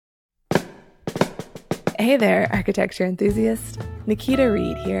Hey there, architecture enthusiast. Nikita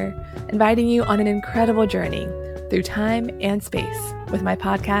Reed here, inviting you on an incredible journey through time and space with my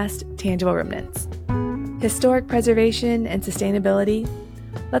podcast, Tangible Remnants. Historic preservation and sustainability?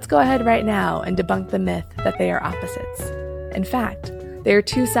 Let's go ahead right now and debunk the myth that they are opposites. In fact, they are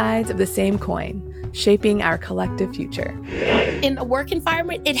two sides of the same coin, shaping our collective future. In a work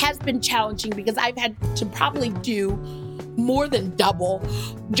environment, it has been challenging because I've had to probably do more than double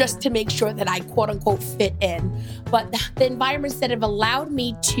just to make sure that I quote unquote fit in. But the environments that have allowed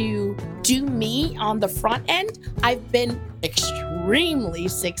me to do me on the front end, I've been extremely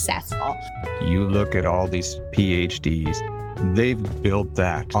successful. You look at all these PhDs, they've built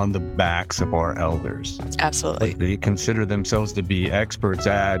that on the backs of our elders. Absolutely. They consider themselves to be experts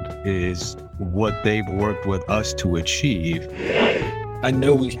at is what they've worked with us to achieve. I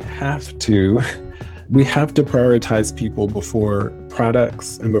know we have to prioritize people before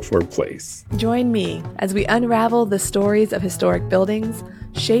products and before place. Join me as we unravel the stories of historic buildings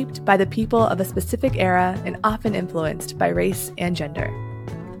shaped by the people of a specific era and often influenced by race and gender.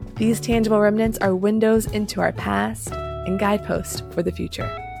 These tangible remnants are windows into our past and guideposts for the future.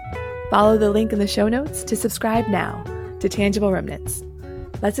 Follow the link in the show notes to subscribe now to Tangible Remnants.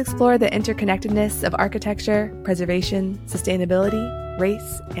 Let's explore the interconnectedness of architecture, preservation, sustainability,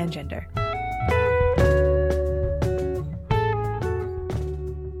 race, and gender.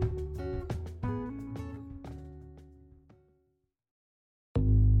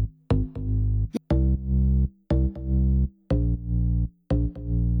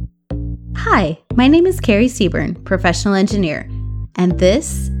 Hi, my name is Carrie Seaburn, professional engineer, and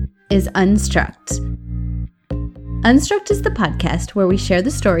this is Unstruct. Unstruct is the podcast where we share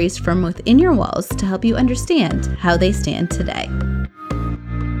the stories from within your walls to help you understand how they stand today.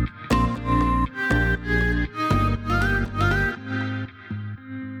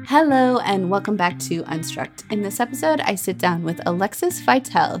 Hello and welcome back to Unstruct. In this episode, I sit down with Alexis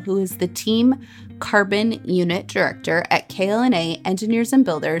Feitel, who is the Team Carbon Unit Director at KLNA Engineers and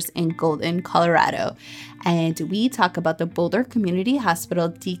Builders in Golden, Colorado. And we talk about the Boulder Community Hospital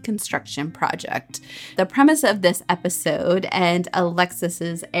Deconstruction Project. The premise of this episode and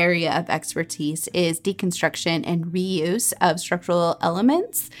Alexis's area of expertise is deconstruction and reuse of structural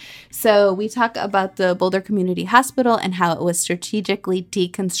elements. So we talk about the Boulder Community Hospital and how it was strategically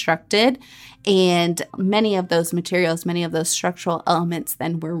deconstructed. And many of those materials, many of those structural elements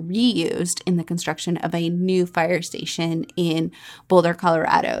then were reused in the construction of a new fire station in Boulder,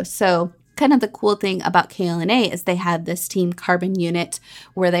 Colorado. So kind of the cool thing about KLNA is they have this Team Carbon unit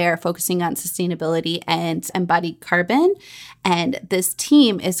where they are focusing on sustainability and embodied carbon. And this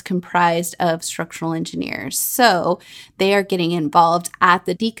team is comprised of structural engineers. So they are getting involved at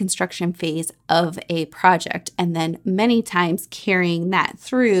the deconstruction phase of a project and then many times carrying that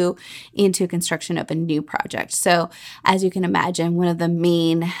through into construction of a new project. So as you can imagine, one of the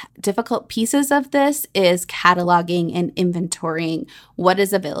main difficult pieces of this is cataloging and inventorying what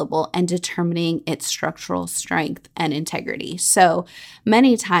is available and determining its structural strength and integrity. So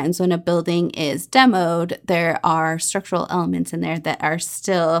many times when a building is demoed, there are structural elements in there that are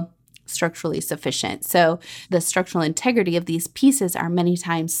still structurally sufficient. So the structural integrity of these pieces are many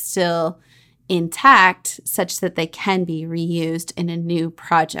times still intact such that they can be reused in a new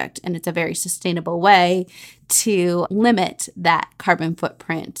project. And it's a very sustainable way to limit that carbon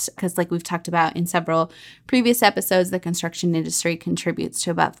footprint. Because like we've talked about in several previous episodes, the construction industry contributes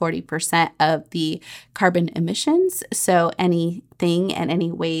to about 40% of the carbon emissions. So anything and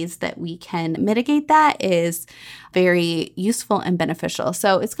any ways that we can mitigate that is very useful and beneficial.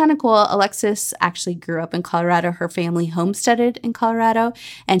 So it's kind of cool. Alexis actually grew up in Colorado. Her family homesteaded in Colorado,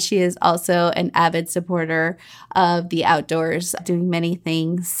 and she is also an avid supporter of the outdoors, doing many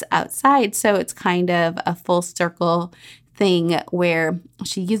things outside. So it's kind of a full circle thing where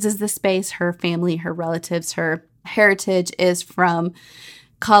she uses the space. Her family, her relatives, her heritage is from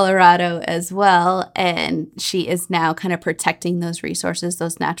Colorado as well, and she is now kind of protecting those resources,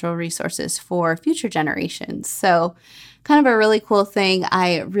 those natural resources for future generations. So kind of a really cool thing.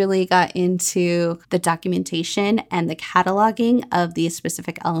 I really got into the documentation and the cataloging of these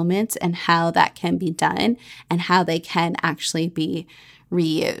specific elements and how that can be done and how they can actually be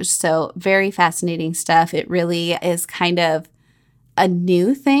reused. So very fascinating stuff. It really is kind of a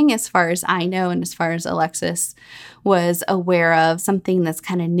new thing as far as I know and as far as Alexis was aware of, something that's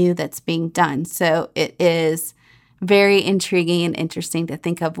kind of new that's being done. So it is Very intriguing and interesting to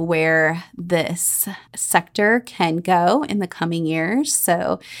think of where this sector can go in the coming years.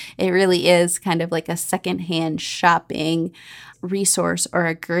 So it really is kind of like a secondhand shopping resource or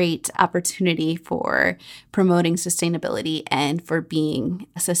a great opportunity for promoting sustainability and for being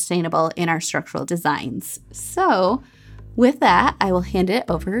sustainable in our structural designs. So with that, I will hand it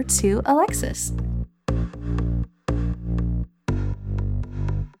over to Alexis.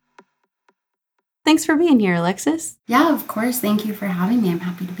 Thanks for being here, Alexis. Yeah, of course. Thank you for having me. I'm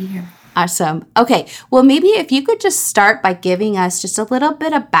happy to be here. Awesome. Okay. Well, maybe if you could just start by giving us just a little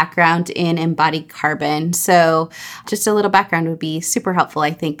bit of background in embodied carbon. So just a little background would be super helpful,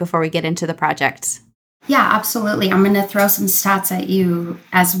 I think, before we get into the project. Yeah, absolutely. I'm going to throw some stats at you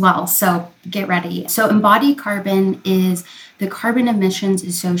as well. So get ready. So embodied carbon is the carbon emissions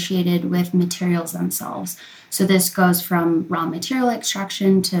associated with materials themselves. So this goes from raw material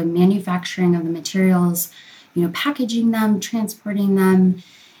extraction to manufacturing of the materials, packaging them, transporting them,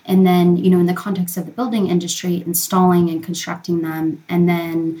 and then, in the context of the building industry, installing and constructing them. And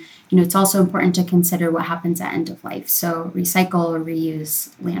then, it's also important to consider what happens at end of life. So recycle or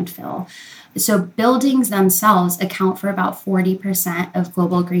reuse, landfill. So buildings themselves account for about 40% of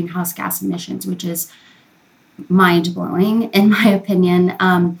global greenhouse gas emissions, which is mind-blowing in my opinion.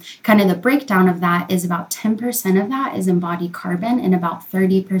 Kind of the breakdown of that is about 10% of that is embodied carbon and about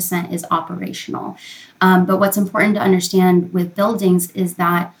 30% is operational. But what's important to understand with buildings is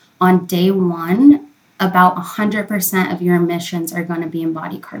that on day one, about 100% of your emissions are going to be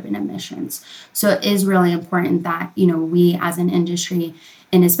embodied carbon emissions. So it is really important that, we as an industry,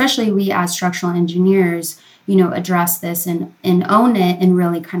 and especially we as structural engineers, address this and own it and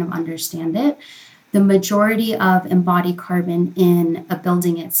really kind of understand it. The majority of embodied carbon in a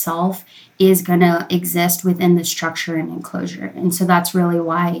building itself is going to exist within the structure and enclosure. And so that's really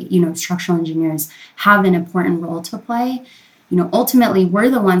why, structural engineers have an important role to play. Ultimately, we're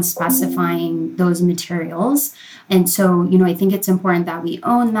the ones specifying those materials. And so, I think it's important that we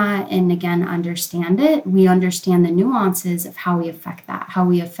own that and, again, understand it. We understand the nuances of how we affect that, how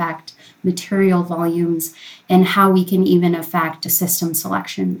we affect material volumes, and how we can even affect a system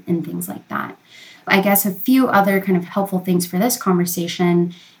selection and things like that. I guess a few other kind of helpful things for this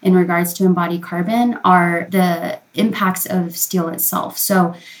conversation in regards to embodied carbon are the impacts of steel itself.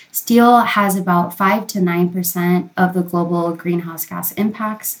 So steel has about 5 to 9% of the global greenhouse gas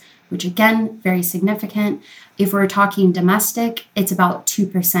impacts, which again, very significant. If we're talking domestic, it's about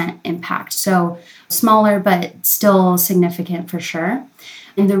 2% impact. So smaller, but still significant for sure.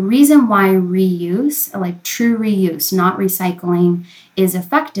 And the reason why reuse, like true reuse, not recycling, is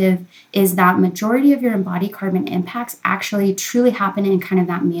effective is that majority of your embodied carbon impacts actually truly happen in kind of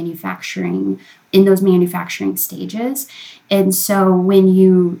that manufacturing, in those manufacturing stages. And so when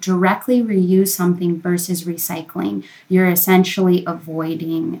you directly reuse something versus recycling, you're essentially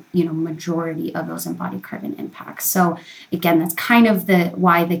avoiding, majority of those embodied carbon impacts. So again, that's kind of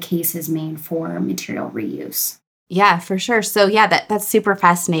why the case is made for material reuse. Yeah, for sure. So yeah, that's super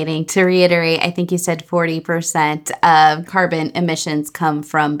fascinating. To reiterate, I think you said 40% of carbon emissions come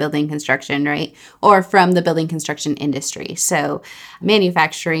from building construction, right? Or from the building construction industry. So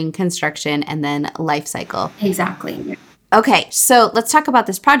manufacturing, construction, and then life cycle. Exactly. Okay, so let's talk about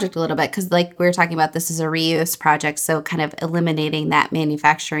this project a little bit because like we were talking about, this is a reuse project. So kind of eliminating that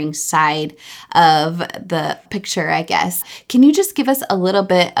manufacturing side of the picture, I guess. Can you just give us a little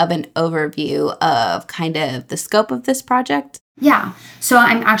bit of an overview of kind of the scope of this project? Yeah, so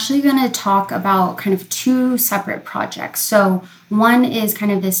I'm actually going to talk about kind of two separate projects. So one is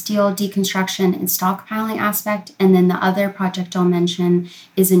kind of the steel deconstruction and stockpiling aspect, and then the other project I'll mention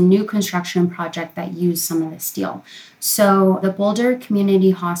is a new construction project that used some of the steel. So the Boulder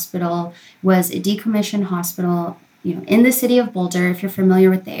Community Hospital was a decommissioned hospital in the city of Boulder. If you're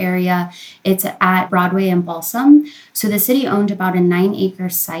familiar with the area, it's at Broadway and Balsam. So the city owned about a 9-acre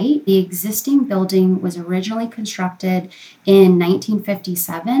site. The existing building was originally constructed in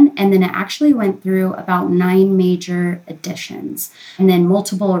 1957, and then it actually went through about 9 major additions and then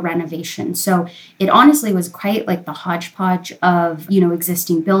multiple renovations. So it honestly was quite like the hodgepodge of,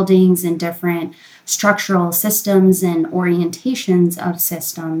 existing buildings and different structural systems and orientations of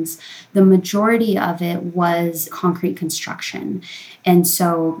systems. The majority of it was concrete construction. And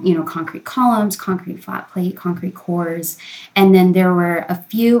so, concrete columns, concrete flat plate, concrete cores. And then there were a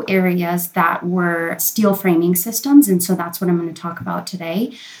few areas that were steel framing systems. And so that's what I'm going to talk about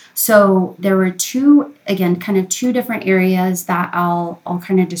today. So there were two different areas that I'll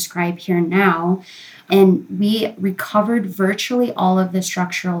kind of describe here now. And we recovered virtually all of the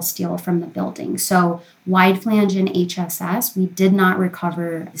structural steel from the building. So wide flange and HSS, we did not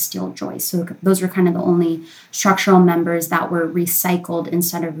recover the steel joists. So those were kind of the only structural members that were recycled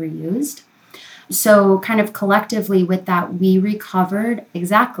instead of reused. So kind of collectively with that, we recovered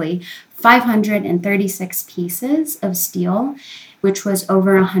exactly 536 pieces of steel, which was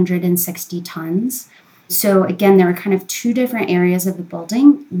over 160 tons. So again, there were kind of two different areas of the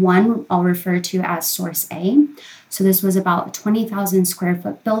building. One I'll refer to as Source A. So this was about a 20,000 square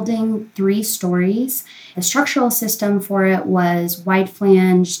foot building, 3 stories. The structural system for it was wide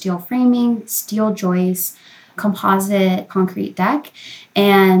flange steel framing, steel joists, composite concrete deck,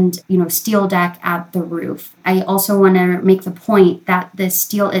 and steel deck at the roof. I also want to make the point that the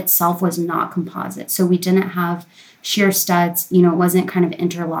steel itself was not composite. So we didn't have shear studs, it wasn't kind of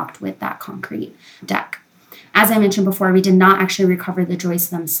interlocked with that concrete deck. As I mentioned before, we did not actually recover the joists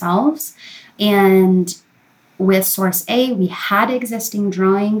themselves. And with Source A, we had existing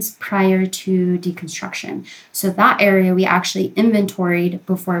drawings prior to deconstruction. So that area we actually inventoried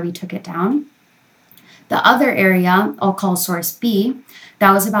before we took it down. The other area I'll call Source B,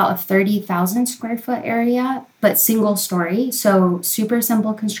 that was about a 30,000 square foot area, but single story. So super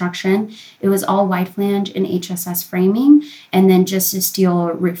simple construction. It was all wide flange and HSS framing, and then just a steel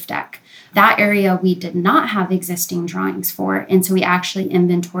roof deck. That area we did not have existing drawings for, and so we actually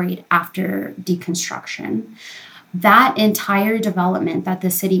inventoried after deconstruction. That entire development that the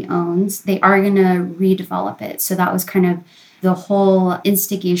city owns, they are going to redevelop it. So that was kind of the whole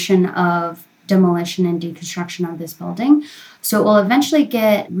instigation of demolition and deconstruction of this building. So it will eventually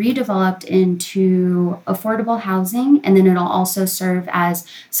get redeveloped into affordable housing, and then it'll also serve as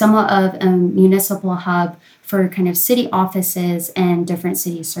somewhat of a municipal hub for kind of city offices and different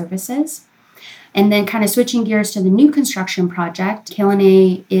city services. And then kind of switching gears to the new construction project,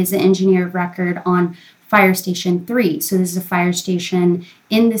 KLNA is an engineer of record on Fire Station 3. So this is a fire station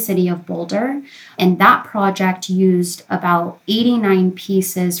in the city of Boulder. And that project used about 89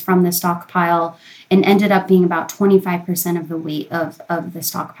 pieces from the stockpile and ended up being about 25% of the weight of the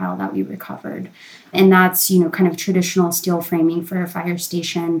stockpile that we recovered. And that's, kind of traditional steel framing for a fire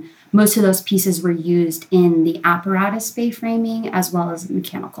station. Most of those pieces were used in the apparatus bay framing as well as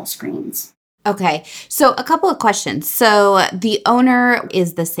mechanical screens. Okay, so a couple of questions. So the owner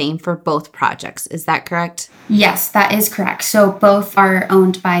is the same for both projects, is that correct? Yes, that is correct. So both are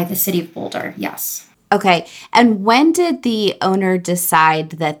owned by the city of Boulder, yes. Okay, and when did the owner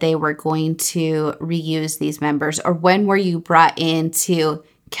decide that they were going to reuse these members, or when were you brought in to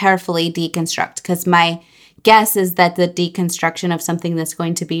carefully deconstruct? Because my guess is that the deconstruction of something that's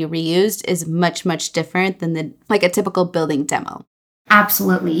going to be reused is much, much different than a typical building demo.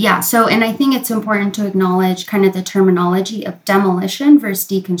 Absolutely. Yeah. So, and I think it's important to acknowledge kind of the terminology of demolition versus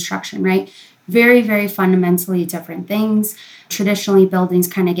deconstruction, right? Very, very fundamentally different things. Traditionally, buildings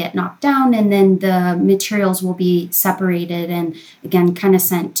kind of get knocked down and then the materials will be separated and again, kind of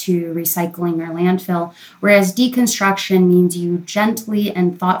sent to recycling or landfill. Whereas deconstruction means you gently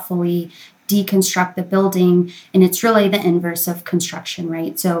and thoughtfully deconstruct the building, and it's really the inverse of construction,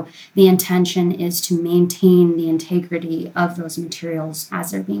 right? So the intention is to maintain the integrity of those materials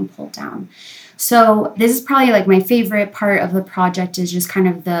as they're being pulled down. So this is probably my favorite part of the project is just kind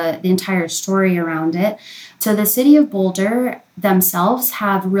of the entire story around it. So the city of Boulder themselves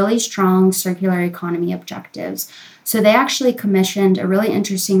have really strong circular economy objectives. So they actually commissioned a really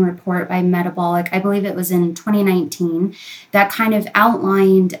interesting report by Metabolic, I believe it was in 2019, that kind of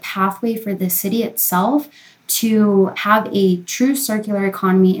outlined a pathway for the city itself to have a true circular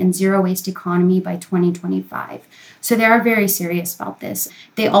economy and zero waste economy by 2025. So they are very serious about this.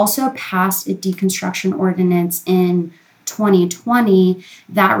 They also passed a deconstruction ordinance in 2020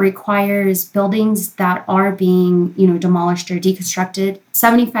 that requires buildings that are being, demolished or deconstructed,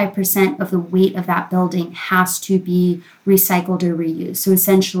 75% of the weight of that building has to be recycled or reused. So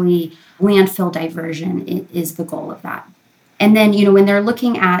essentially, landfill diversion is the goal of that. And then, when they're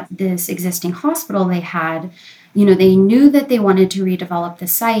looking at this existing hospital they had, they knew that they wanted to redevelop the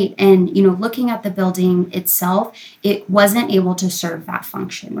site and, looking at the building itself, it wasn't able to serve that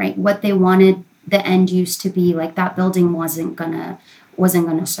function, right? What they wanted the end use to be, that building wasn't gonna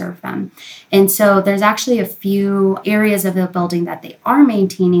serve them. And so there's actually a few areas of the building that they are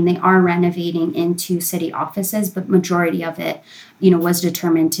maintaining, they are renovating into city offices, but majority of it, was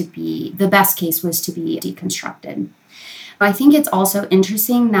determined to be, the best case was to be deconstructed. I think it's also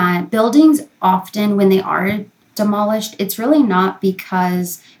interesting that buildings often, when they are demolished, it's really not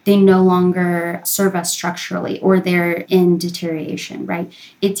because they no longer serve us structurally or they're in deterioration, right?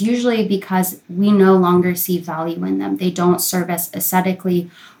 It's usually because we no longer see value in them. They don't serve us aesthetically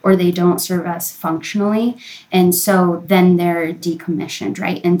or they don't serve us functionally. And so then they're decommissioned,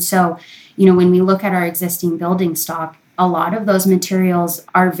 right? And so, when we look at our existing building stock, a lot of those materials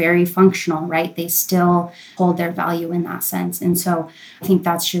are very functional, right? They still hold their value in that sense. And so I think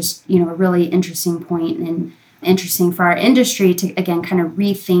that's just, a really interesting point and interesting for our industry to, again, kind of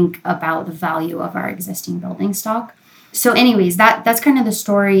rethink about the value of our existing building stock. So anyways, that's kind of the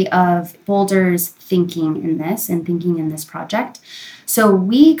story of Boulder's thinking in this project. So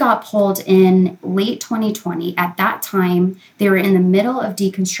we got pulled in late 2020. At that time, they were in the middle of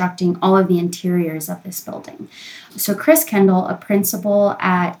deconstructing all of the interiors of this building. So Chris Kendall, a principal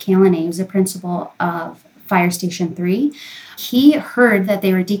at KLNA, who's a principal of Fire Station 3, he heard that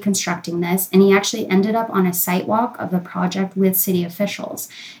they were deconstructing this, and he actually ended up on a site walk of the project with city officials.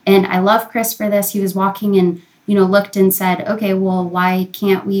 And I love Chris for this. He was walking and looked and said, okay, well, why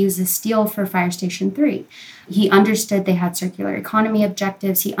can't we use this steel for Fire Station 3? He understood they had circular economy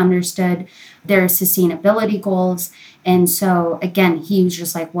objectives. He understood their sustainability goals. And so, again, he was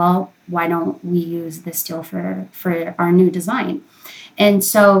just like, well, why don't we use this steel for our new design? And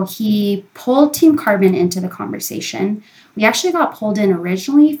so he pulled Team Carbon into the conversation. We actually got pulled in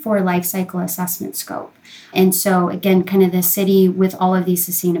originally for life cycle assessment scope. And so, again, kind of the city with all of these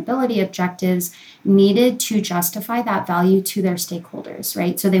sustainability objectives needed to justify that value to their stakeholders,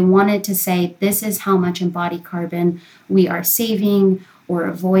 right? So they wanted to say, this is how much embodied carbon we are saving or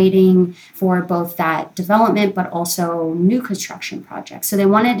avoiding for both that development, but also new construction projects. So they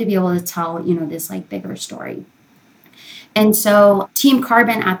wanted to be able to tell, this like bigger story. And so Team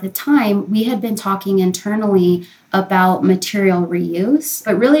Carbon at the time, we had been talking internally about material reuse,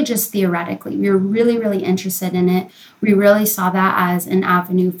 but really just theoretically. We were really, really interested in it. We really saw that as an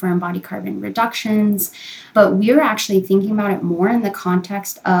avenue for embodied carbon reductions, but we were actually thinking about it more in the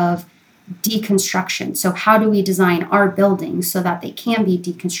context of deconstruction. So how do we design our buildings so that they can be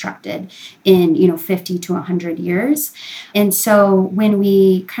deconstructed in 50 to 100 years? And so when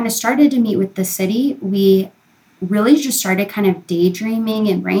we kind of started to meet with the city, we really just started kind of daydreaming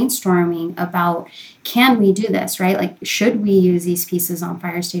and brainstorming about, can we do this, right? Like, should we use these pieces on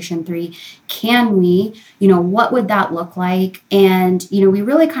Fire Station 3? Can we, what would that look like? And, we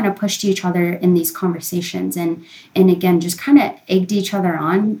really kind of pushed each other in these conversations and again, just kind of egged each other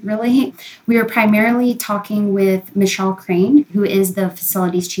on, really. We were primarily talking with Michelle Crane, who is the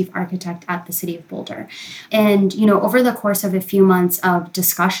facilities chief architect at the city of Boulder. And, over the course of a few months of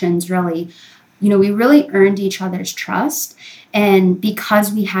discussions, really, we really earned each other's trust. And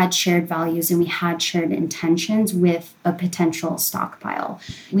because we had shared values and we had shared intentions with a potential stockpile,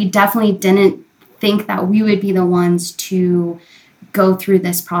 we definitely didn't think that we would be the ones to go through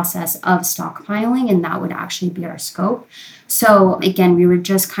this process of stockpiling, and that would actually be our scope. So again, we were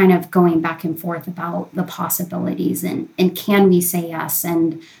just kind of going back and forth about the possibilities and can we say yes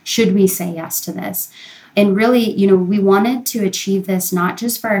and should we say yes to this? And really, we wanted to achieve this not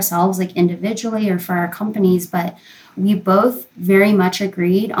just for ourselves, like individually or for our companies, but we both very much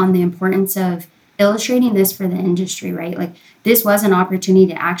agreed on the importance of illustrating this for the industry, right? Like, this was an opportunity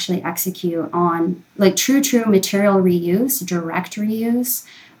to actually execute on like true material reuse, direct reuse,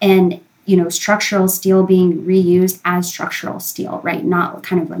 and structural steel being reused as structural steel, right? Not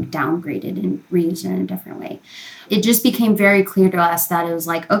kind of like downgraded and reused in a different way. It just became very clear to us that it was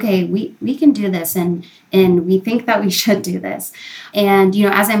like, okay, we can do this and we think that we should do this. And,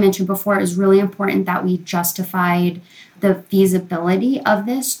 as I mentioned before, it was really important that we justified the feasibility of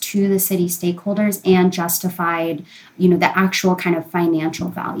this to the city stakeholders and justified, the actual kind of financial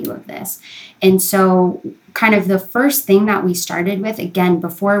value of this. And so kind of the first thing that we started with, again,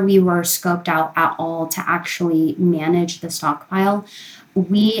 before we were scoped out at all to actually manage the stockpile,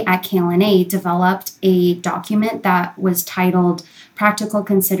 we at KLNA developed a document that was titled Practical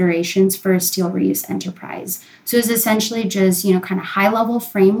Considerations for a Steel Reuse Enterprise. So it's essentially just, kind of high-level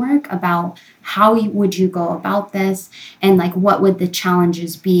framework about how would you go about this and like what would the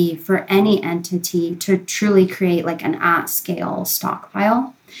challenges be for any entity to truly create like an at-scale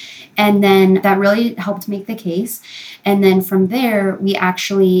stockpile. And then that really helped make the case. And then from there, we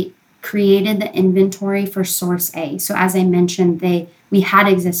actually created the inventory for Source A. So as I mentioned, we had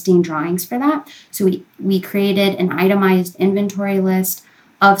existing drawings for that. So we created an itemized inventory list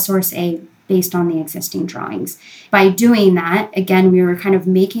of Source A based on the existing drawings. By doing that, again, we were kind of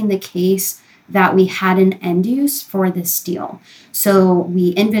making the case that we had an end use for the steel. So we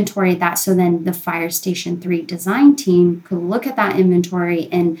inventoried that. So then the Fire Station 3 design team could look at that inventory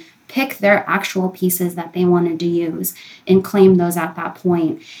and pick their actual pieces that they wanted to use and claim those at that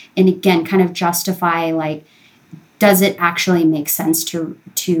point. And again, kind of justify, like, does it actually make sense to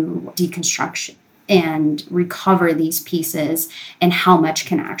deconstruct and recover these pieces, and how much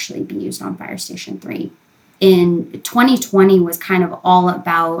can actually be used on Fire Station 3? In 2020 was kind of all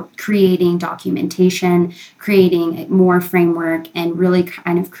about creating documentation, creating more framework, and really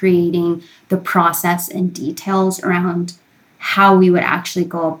kind of creating the process and details around how we would actually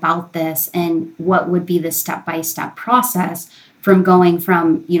go about this and what would be the step-by-step process from going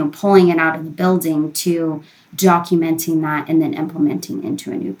from, pulling it out of the building to documenting that and then implementing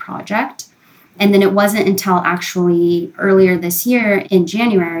into a new project. And then it wasn't until actually earlier this year in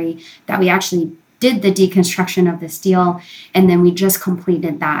January that we actually did the deconstruction of the steel. And then we just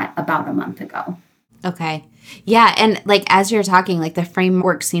completed that about a month ago. Okay. Yeah. And like, as you're talking, like the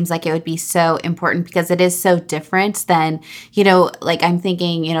framework seems like it would be so important because it is so different than, like I'm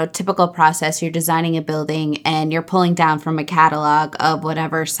thinking, typical process, you're designing a building and you're pulling down from a catalog of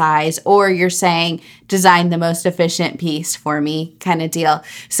whatever size, or you're saying, design the most efficient piece for me kind of deal.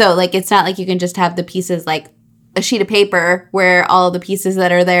 So like, it's not like you can just have the pieces like a sheet of paper where all the pieces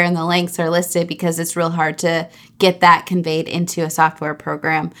that are there and the lengths are listed, because it's real hard to get that conveyed into a software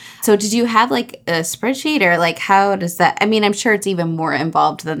program. So did you have like a spreadsheet, or like how does that, I mean, I'm sure it's even more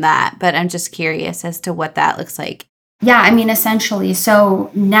involved than that, but I'm just curious as to what that looks like. Yeah, I mean, essentially.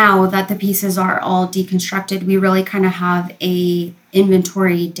 So now that the pieces are all deconstructed, we really kind of have a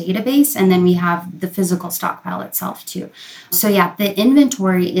inventory database, and then we have the physical stockpile itself too. So yeah, the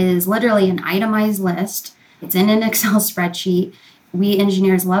inventory is literally an itemized list. It's in an Excel spreadsheet. We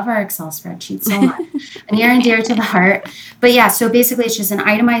engineers love our Excel spreadsheet so much, near and dear to the heart. But yeah, so basically it's just an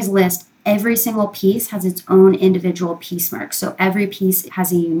itemized list. Every single piece has its own individual piece mark. So every piece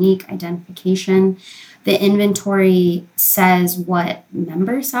has a unique identification. The inventory says what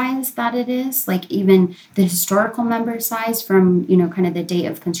member size that it is, like even the historical member size from, kind of the date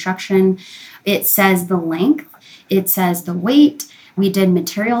of construction. It says the length. It says the weight. We did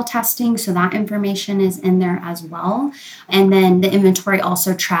material testing, so that information is in there as well. And then the inventory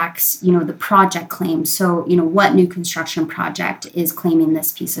also tracks, the project claims. So, what new construction project is claiming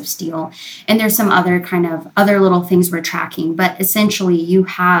this piece of steel. And there's some other little things we're tracking. But essentially, you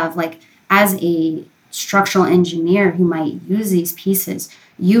have, like, as a structural engineer who might use these pieces,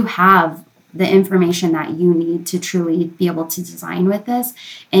 you have the information that you need to truly be able to design with this.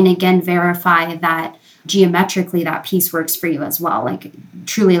 And again, verify that geometrically that piece works for you as well. Like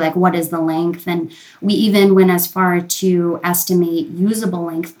truly, like, what is the length? And we even went as far to estimate usable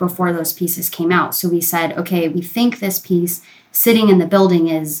length before those pieces came out. So we said, okay, we think this piece sitting in the building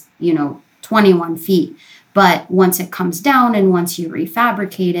is, 21 feet. But once it comes down and once you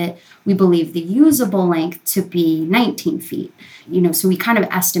refabricate it, we believe the usable length to be 19 feet. So we kind of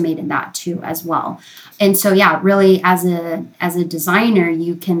estimated that too as well. And so, yeah, really as a designer,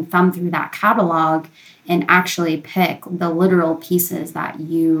 you can thumb through that catalog and actually pick the literal pieces that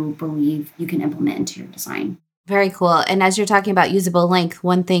you believe you can implement into your design. Very cool. And as you're talking about usable length,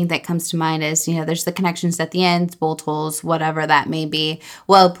 one thing that comes to mind is, there's the connections at the ends, bolt holes, whatever that may be,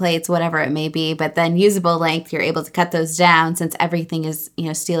 weld plates, whatever it may be. But then usable length, you're able to cut those down since everything is,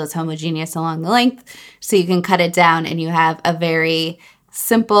 steel is homogeneous along the length. So you can cut it down and you have a very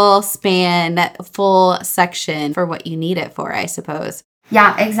simple span, full section for what you need it for, I suppose.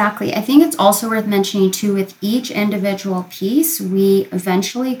 Yeah, exactly. I think it's also worth mentioning too, with each individual piece, we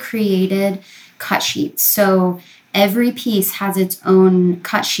eventually created cut sheets. So every piece has its own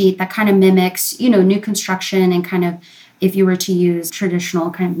cut sheet that kind of mimics, new construction and kind of if you were to use traditional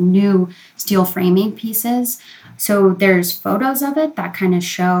kind of new steel framing pieces. So there's photos of it that kind of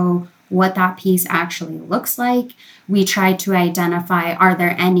show what that piece actually looks like. We tried to identify, are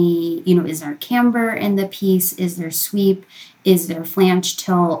there any, is there camber in the piece? Is there sweep? Is there flange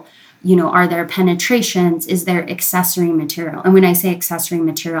tilt? Are there penetrations? Is there accessory material? And when I say accessory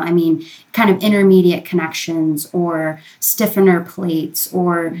material, I mean kind of intermediate connections or stiffener plates,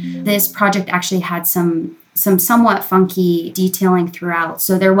 or this project actually had some somewhat funky detailing throughout.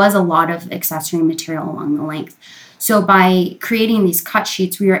 So there was a lot of accessory material along the length. So by creating these cut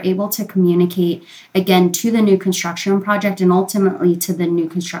sheets, we were able to communicate, again, to the new construction project and ultimately to the new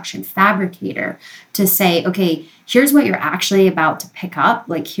construction fabricator to say, okay, here's what you're actually about to pick up.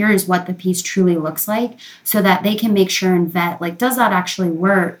 Like, here's what the piece truly looks like, so that they can make sure and vet, like, does that actually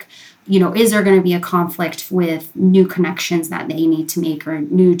work? is there going to be a conflict with new connections that they need to make or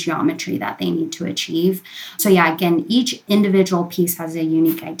new geometry that they need to achieve? So yeah, again, each individual piece has a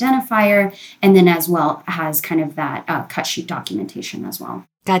unique identifier, and then as well has kind of that cut sheet documentation as well.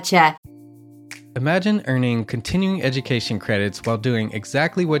 Gotcha. Imagine earning continuing education credits while doing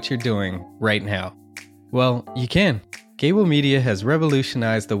exactly what you're doing right now. Well, you can. Gable Media has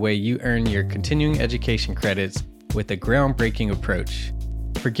revolutionized the way you earn your continuing education credits with a groundbreaking approach.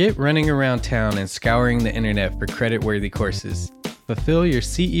 Forget running around town and scouring the internet for credit-worthy courses. Fulfill your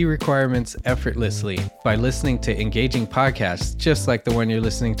CE requirements effortlessly by listening to engaging podcasts just like the one you're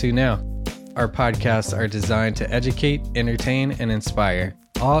listening to now. Our podcasts are designed to educate, entertain, and inspire,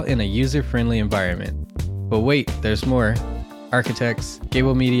 all in a user-friendly environment. But wait, there's more. Architects,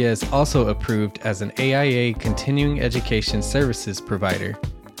 Gable Media is also approved as an AIA continuing education services provider.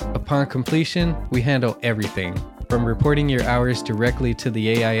 Upon completion, we handle everything, from reporting your hours directly to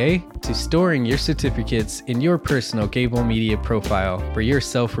the AIA to storing your certificates in your personal Gable Media profile for your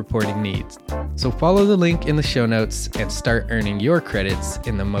self-reporting needs. So follow the link in the show notes and start earning your credits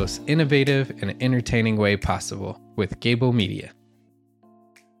in the most innovative and entertaining way possible with Gable Media.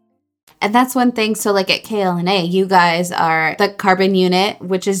 And that's one thing. So like at KLNA, you guys are the carbon unit,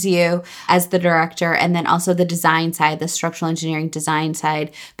 which is you as the director, and then also the design side, the structural engineering design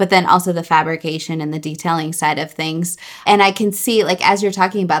side, but then also the fabrication and the detailing side of things. And I can see, like, as you're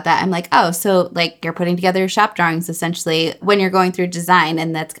talking about that, I'm like, oh, so like you're putting together your shop drawings essentially when you're going through design,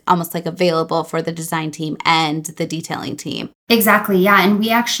 and that's almost like available for the design team and the detailing team. Exactly, yeah. And we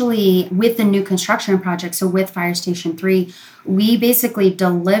actually, with the new construction project, so with Fire Station 3, we basically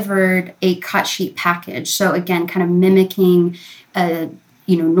delivered a cut sheet package. So again, kind of mimicking a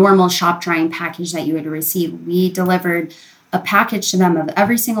normal shop drawing package that you would receive. We delivered a package to them of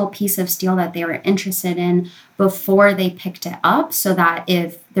every single piece of steel that they were interested in before they picked it up, so that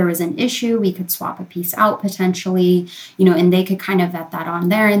if there was an issue, we could swap a piece out potentially, and they could kind of vet that on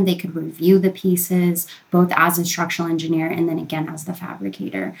there, and they could review the pieces both as a structural engineer and then again as the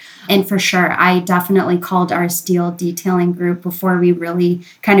fabricator. And for sure, I definitely called our steel detailing group before we really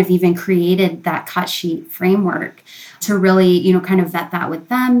kind of even created that cut sheet framework to really, kind of vet that with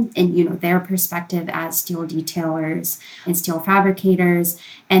them and, their perspective as steel detailers and steel fabricators.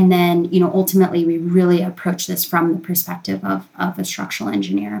 And then, ultimately we really approach this from the perspective of a structural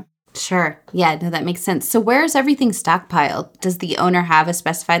engineer. Sure. Yeah, no, that makes sense. So where is everything stockpiled? Does the owner have a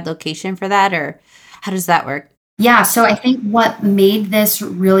specified location for that, or how does that work? Yeah, so I think what made this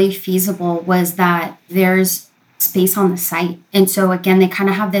really feasible was that there's space on the site. And so again, they kind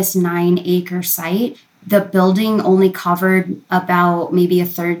of have this 9-acre site. The building only covered about maybe a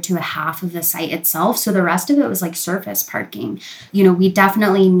third to a half of the site itself. So the rest of it was like surface parking. We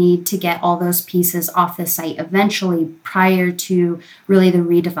definitely need to get all those pieces off the site eventually prior to really the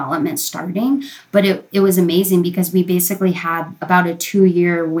redevelopment starting. But it was amazing because we basically had about a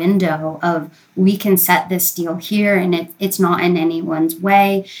 2-year window of we can set this steel here and it's not in anyone's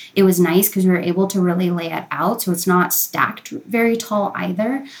way. It was nice because we were able to really lay it out. So it's not stacked very tall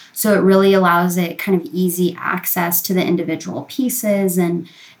either. So it really allows it kind of easy access to the individual pieces. And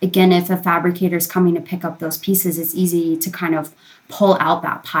again, if a fabricator is coming to pick up those pieces, it's easy to kind of pull out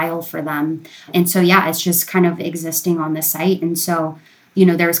that pile for them. And so, yeah, it's just kind of existing on the site. And so,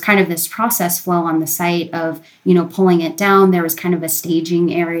 there's kind of this process flow on the site of, pulling it down. There was kind of a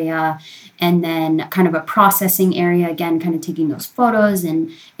staging area and then kind of a processing area, again, kind of taking those photos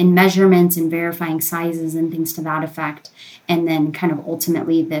and measurements and verifying sizes and things to that effect. And then kind of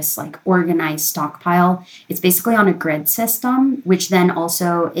ultimately this like organized stockpile. It's basically on a grid system, which then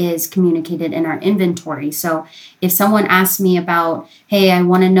also is communicated in our inventory. So if someone asks me about, hey, I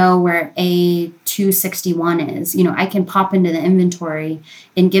want to know where A261 is, I can pop into the inventory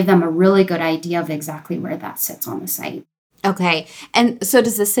and give them a really good idea of exactly where that sits on the site. Okay. And so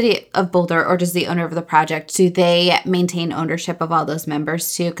does the city of Boulder, or does the owner of the project, do they maintain ownership of all those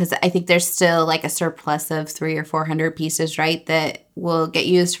members too? Because I think there's still like a surplus of 300 or 400 pieces, right, that will get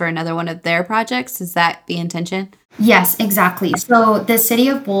used for another one of their projects. Is that the intention? Yes, exactly. So the city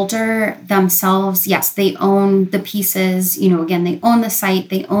of Boulder themselves, yes, they own the pieces. Again, they own the site,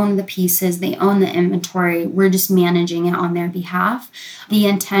 they own the pieces, they own the inventory. We're just managing it on their behalf. The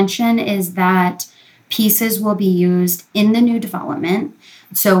intention is that pieces will be used in the new development.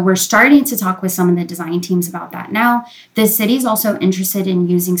 So we're starting to talk with some of the design teams about that now. The city's also interested in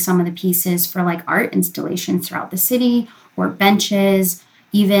using some of the pieces for like art installations throughout the city or benches,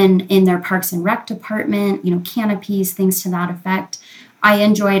 even in their Parks and Rec department, canopies, things to that effect.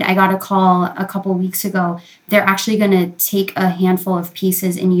 I got a call a couple weeks ago. They're actually going to take a handful of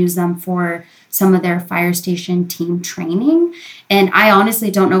pieces and use them for some of their fire station team training. And I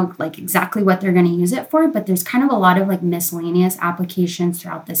honestly don't know like exactly what they're going to use it for, but there's kind of a lot of like miscellaneous applications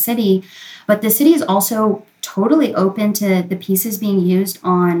throughout the city. But the city is also totally open to the pieces being used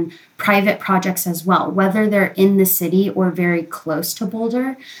on private projects as well, whether they're in the city or very close to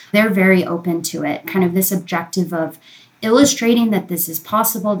Boulder. They're very open to it. Kind of this objective of illustrating that this is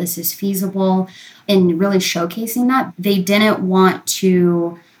possible, this is feasible, and really showcasing that. They didn't want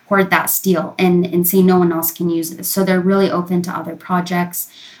to hoard that steel and say no one else can use this. So they're really open to other projects.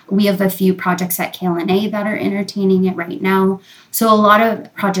 We have a few projects at KLNA that are entertaining it right now. So a lot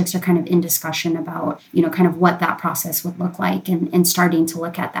of projects are kind of in discussion about, kind of what that process would look like and starting to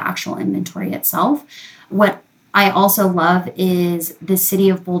look at the actual inventory itself. What I also love is the city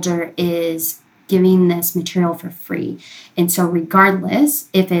of Boulder is giving this material for free. And so regardless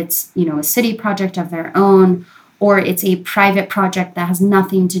if it's, a city project of their own or it's a private project that has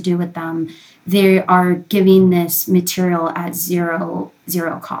nothing to do with them, they are giving this material at zero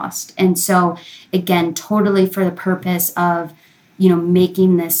cost. And so again, totally for the purpose of,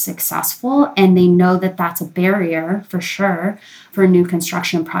 making this successful. And they know that that's a barrier for sure for new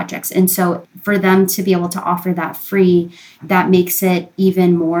construction projects. And so for them to be able to offer that free, that makes it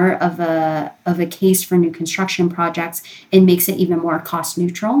even more of a case for new construction projects and makes it even more cost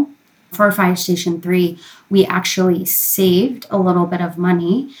neutral. For Fire Station 3, we actually saved a little bit of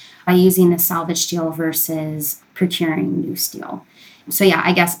money by using the salvage steel versus procuring new steel. So yeah,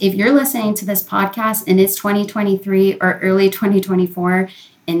 I guess if you're listening to this podcast and it's 2023 or early 2024,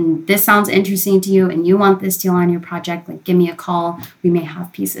 and this sounds interesting to you and you want this steel on your project, like give me a call. We may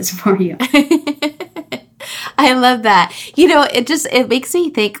have pieces for you. I love that. It makes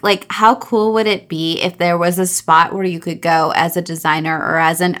me think, like, how cool would it be if there was a spot where you could go as a designer or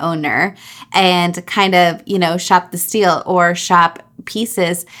as an owner and kind of, shop the steel or shop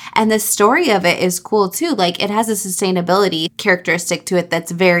pieces. And the story of it is cool too. Like, it has a sustainability characteristic to it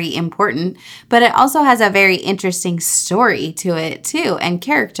that's very important, but it also has a very interesting story to it too, and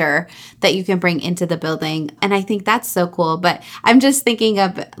character that you can bring into the building. And I think that's so cool. But I'm just thinking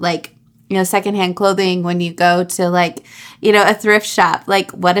of like, secondhand clothing when you go to like, a thrift shop.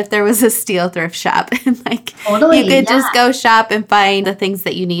 Like, what if there was a steel thrift shop and like totally, you could just go shop and find the things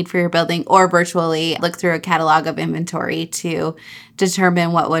that you need for your building, or virtually look through a catalog of inventory to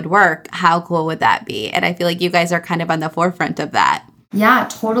determine what would work. How cool would that be? And I feel like you guys are kind of on the forefront of that. Yeah,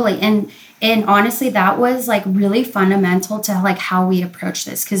 totally. And honestly, that was like really fundamental to like how we approach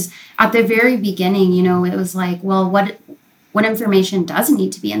this. Because at the very beginning, it was like, well, what information does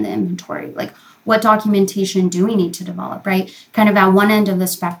need to be in the inventory? Like, what documentation do we need to develop, right? Kind of at one end of the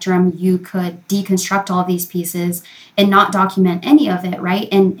spectrum, you could deconstruct all these pieces and not document any of it, right?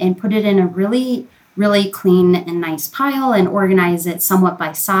 And put it in a really, really clean and nice pile and organize it somewhat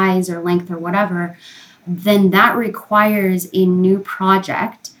by size or length or whatever. Then that requires a new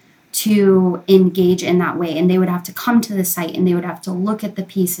project to engage in that way. And they would have to come to the site and they would have to look at the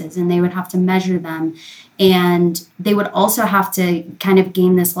pieces and they would have to measure them. And they would also have to kind of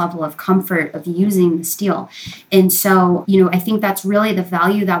gain this level of comfort of using the steel. And so, I think that's really the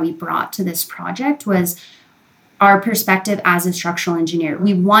value that we brought to this project was our perspective as a structural engineer.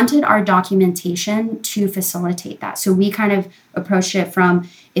 We wanted our documentation to facilitate that. So we kind of approached it from,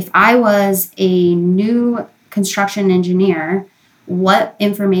 if I was a new construction engineer, what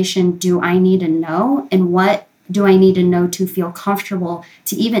information do I need to know and what do I need to know to feel comfortable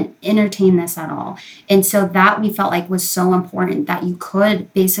to even entertain this at all? And so that we felt like was so important that you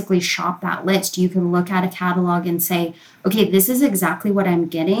could basically shop that list. You could look at a catalog and say, okay, this is exactly what I'm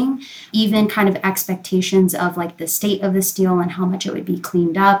getting. Even kind of expectations of like the state of the steel and how much it would be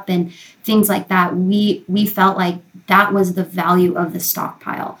cleaned up and things like that. We felt like that was the value of the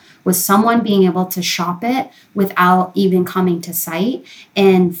stockpile, was someone being able to shop it without even coming to site,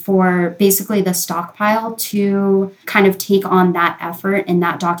 and for basically the stockpile to kind of take on that effort and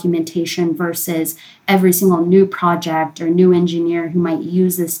that documentation versus every single new project or new engineer who might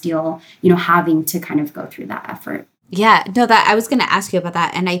use this steel, having to kind of go through that effort. Yeah, no, that I was going to ask you about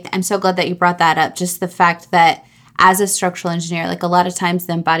that. And I'm so glad that you brought that up. Just the fact that as a structural engineer, like a lot of times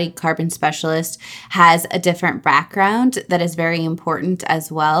the embodied carbon specialist has a different background that is very important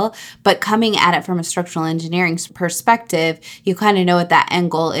as well. But coming at it from a structural engineering perspective, you kind of know what that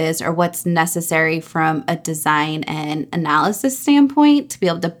end goal is or what's necessary from a design and analysis standpoint to be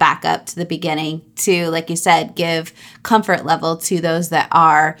able to back up to the beginning to, like you said, give comfort level to those that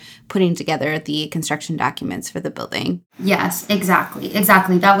are putting together the construction documents for the building. Yes, exactly.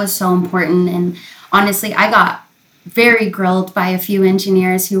 That was so important. And honestly, I got very grilled by a few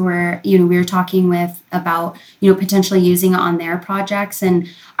engineers who were, we were talking with about, potentially using it on their projects. And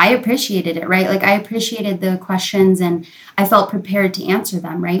I appreciated it, right? Like I appreciated the questions and I felt prepared to answer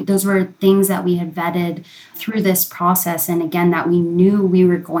them, right? Those were things that we had vetted through this process. And again, that we knew we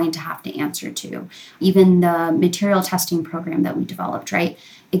were going to have to answer to. Even the material testing program that we developed, right?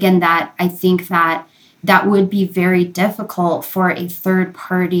 Again, that I think that would be very difficult for a third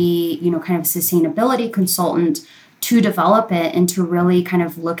party, kind of sustainability consultant to develop it and to really kind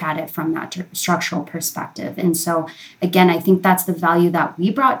of look at it from that structural perspective. And so, again, I think that's the value that we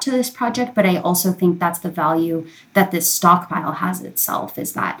brought to this project, but I also think that's the value that this stockpile has itself,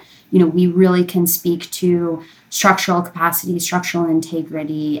 is that, we really can speak to structural capacity, structural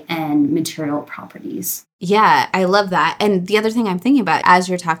integrity, and material properties. Yeah, I love that. And the other thing I'm thinking about as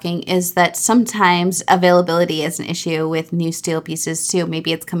you're talking is that sometimes availability is an issue with new steel pieces too.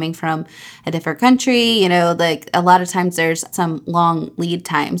 Maybe it's coming from a different country, like a lot of times there's some long lead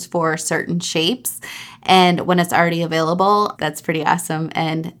times for certain shapes. And when it's already available, that's pretty awesome.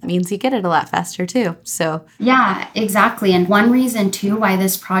 And it means you get it a lot faster too. So yeah, exactly. And one reason too why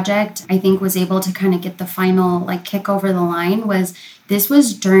this project, I think, was able to kind of get the final kick over the line was this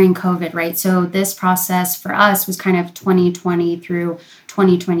was during COVID, right? So this process for us was kind of 2020 through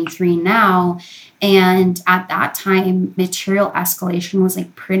 2023 now. And at that time, material escalation was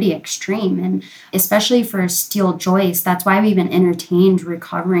pretty extreme. And especially for steel joists, that's why we even entertained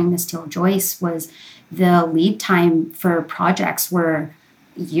recovering the steel joists, was the lead time for projects were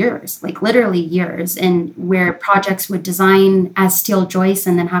years, literally years, and where projects would design as steel joists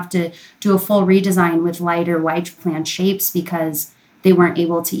and then have to do a full redesign with lighter wide plan shapes because they weren't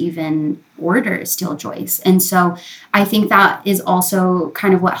able to even order steel joists. And so I think that is also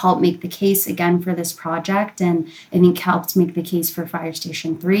kind of what helped make the case again for this project. And I think helped make the case for Fire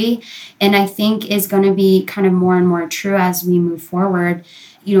Station 3. And I think is going to be kind of more and more true as we move forward.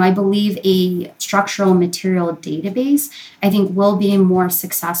 I believe a structural material database, I think, will be more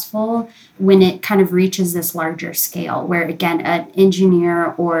successful when it kind of reaches this larger scale where, again, an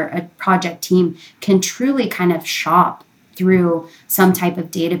engineer or a project team can truly kind of shop through some type of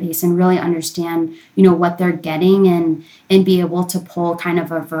database and really understand, what they're getting and be able to pull kind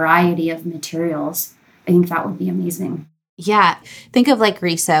of a variety of materials. I think that would be amazing. Yeah. Think of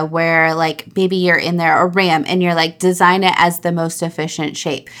RISA, where maybe you're in there, or RAM, and you're design it as the most efficient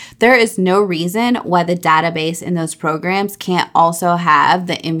shape. There is no reason why the database in those programs can't also have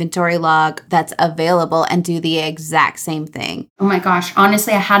the inventory log that's available and do the exact same thing. Oh my gosh.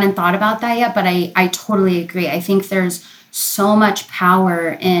 Honestly, I hadn't thought about that yet, but I totally agree. I think there's so much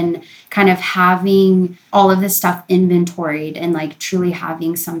power in kind of having all of this stuff inventoried and truly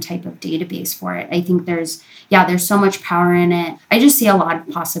having some type of database for it. I think there's so much power in it. I just see a lot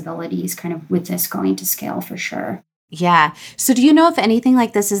of possibilities kind of with this going to scale for sure. Yeah. So do you know if anything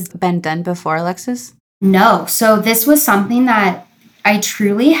like this has been done before, Alexis? No. So this was something that I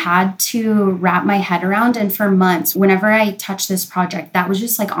truly had to wrap my head around. And for months, whenever I touched this project, that was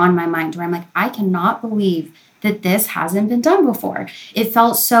just on my mind, where I'm I cannot believe that this hasn't been done before. It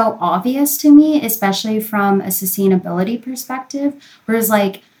felt so obvious to me, especially from a sustainability perspective, whereas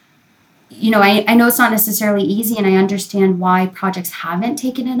I know it's not necessarily easy and I understand why projects haven't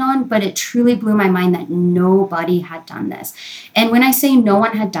taken it on, but it truly blew my mind that nobody had done this. And when I say no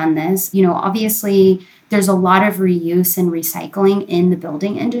one had done this, obviously there's a lot of reuse and recycling in the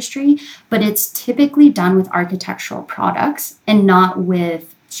building industry, but it's typically done with architectural products and not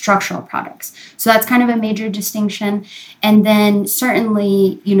with structural products. So that's kind of a major distinction. And then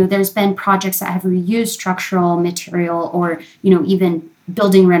certainly, there's been projects that have reused structural material, or, even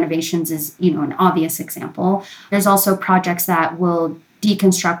building renovations is, an obvious example. There's also projects that will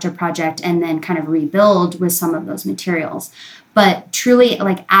deconstruct a project and then kind of rebuild with some of those materials. But truly,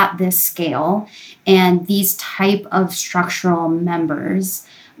 at this scale and these type of structural members,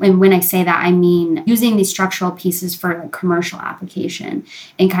 and when I say that, I mean using these structural pieces for commercial application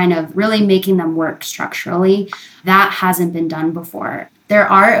and kind of really making them work structurally, that hasn't been done before. There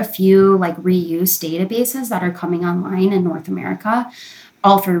are a few reuse databases that are coming online in North America,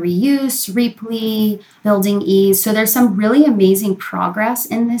 all for reuse, Repley, Building Ease. So there's some really amazing progress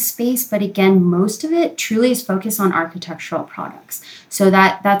in this space. But again, most of it truly is focused on architectural products. So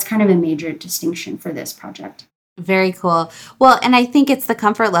that's kind of a major distinction for this project. Very cool. Well, and I think it's the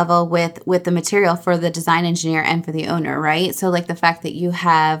comfort level with the material for the design engineer and for the owner, right? So the fact that you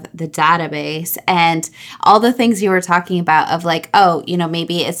have the database and all the things you were talking about of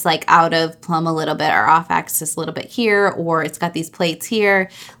maybe it's out of plumb a little bit or off axis a little bit here, or it's got these plates here,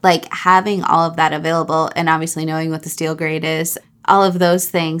 having all of that available and obviously knowing what the steel grade is, all of those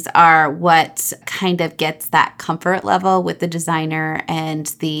things are what kind of gets that comfort level with the designer and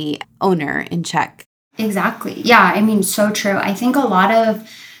the owner in check. Exactly. Yeah, I mean, so true. I think a lot of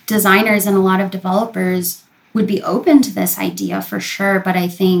designers and a lot of developers would be open to this idea for sure, but I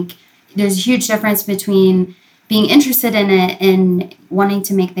think there's a huge difference between being interested in it and wanting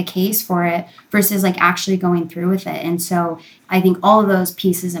to make the case for it versus like actually going through with it. And so I think all of those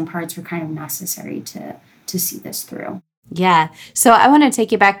pieces and parts were kind of necessary to see this through. Yeah. So I want to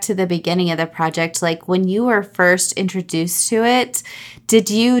take you back to the beginning of the project. Like when you were first introduced to it, did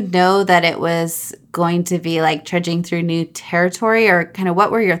you know that it was going to be like trudging through new territory, or kind of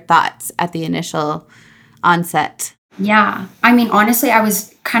what were your thoughts at the initial onset? Yeah. I mean, honestly, I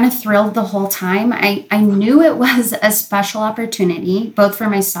was kind of thrilled the whole time. I knew it was a special opportunity, both for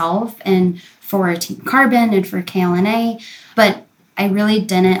myself and for Team Carbon and for KLNA, but I really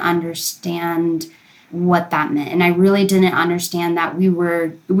didn't understand what that meant. And I really didn't understand that we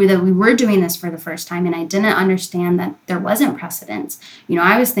were doing this for the first time. And I didn't understand that there wasn't precedence. You know,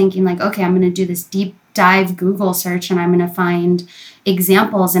 I was thinking like, okay, I'm going to do this deep dive Google search and I'm going to find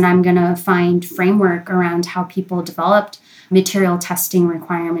examples and I'm going to find framework around how people developed material testing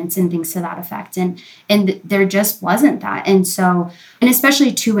requirements and things to that effect. And there just wasn't that. And so, and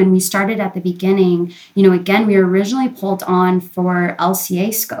especially too, when we started at the beginning, you know, again, we were originally pulled on for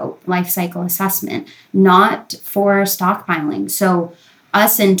LCA scope, life cycle assessment, not for stockpiling. So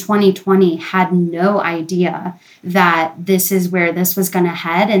us in 2020 had no idea that this is where this was going to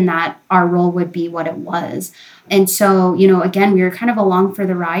head and that our role would be what it was. And so, you know, again, we were kind of along for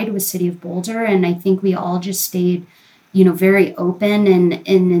the ride with City of Boulder. And I think we all just stayed, you know, very open and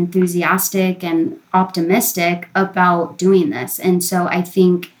enthusiastic and optimistic about doing this. And so I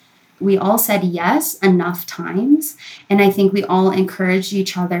think we all said yes enough times. And I think we all encouraged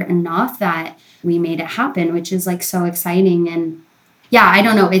each other enough that we made it happen, which is like so exciting. And yeah, I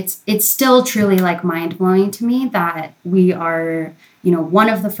don't know. It's still truly like mind blowing to me that we are, you know, one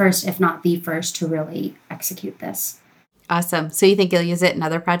of the first, if not the first, to really execute this. Awesome. So you think you'll use it in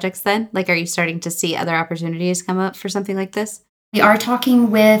other projects then? Like, are you starting to see other opportunities come up for something like this? We are talking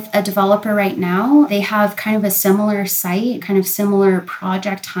with a developer right now. They have kind of a similar site, kind of similar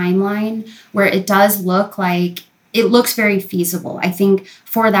project timeline where it does look like it looks very feasible. I think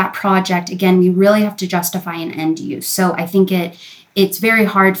for that project, again, we really have to justify an end use. So I think it's very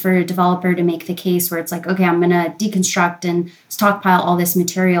hard for a developer to make the case where it's like, okay, I'm going to deconstruct and stockpile all this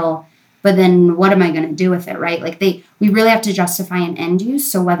material, but then what am I going to do with it, right? Like we really have to justify an end use.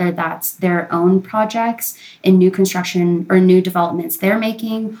 So whether that's their own projects and new construction or new developments they're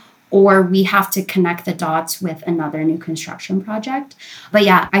making, or we have to connect the dots with another new construction project. But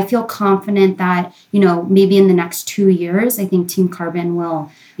yeah, I feel confident that, you know, maybe in the next 2 years, I think Team Carbon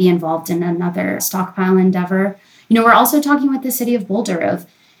will be involved in another stockpile endeavor. You know, we're also talking with the City of Boulder of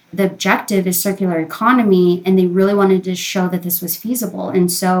the objective is circular economy, and they really wanted to show that this was feasible. And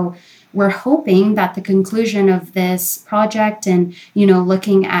so we're hoping that the conclusion of this project and, you know,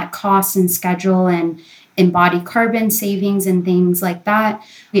 looking at costs and schedule and embodied carbon savings and things like that,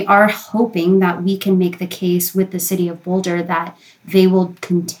 we are hoping that we can make the case with the City of Boulder that they will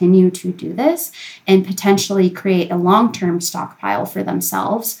continue to do this and potentially create a long-term stockpile for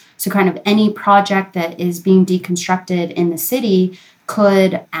themselves. So kind of any project that is being deconstructed in the city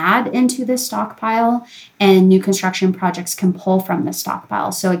could add into this stockpile and new construction projects can pull from the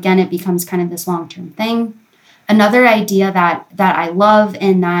stockpile. So again, it becomes kind of this long-term thing. Another idea that I love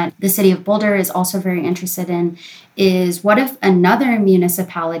and that the City of Boulder is also very interested in is what if another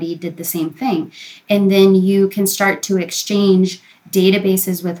municipality did the same thing? And then you can start to exchange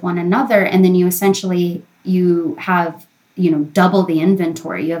databases with one another, and then you have, you know, double the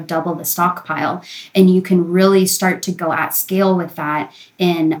inventory, you have double the stockpile, and you can really start to go at scale with that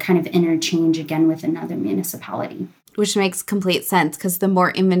and kind of interchange again with another municipality. Which makes complete sense because the more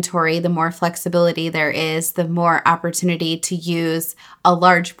inventory, the more flexibility there is, the more opportunity to use a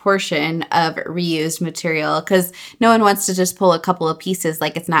large portion of reused material, because no one wants to just pull a couple of pieces,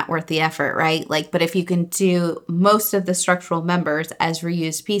 like it's not worth the effort, right? Like, but if you can do most of the structural members as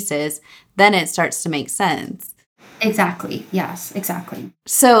reused pieces, then it starts to make sense. Exactly. Yes, exactly.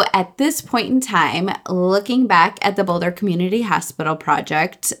 So at this point in time, looking back at the Boulder Community Hospital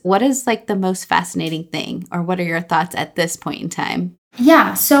project, what is like the most fascinating thing, or what are your thoughts at this point in time?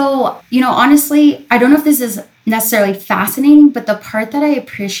 Yeah. So, you know, honestly, I don't know if this is necessarily fascinating, but the part that I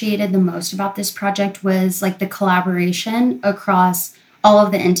appreciated the most about this project was like the collaboration across all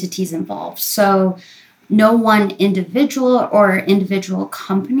of the entities involved. So no one individual or individual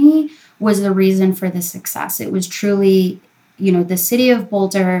company was the reason for the success. It was truly, the city of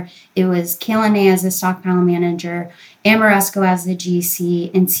Boulder, it was KLNA as the stockpile manager, Amoresco as the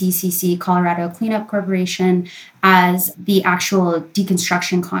GC, and CCC, Colorado Cleanup Corporation, as the actual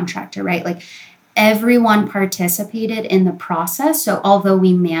deconstruction contractor, right? Like everyone participated in the process. So although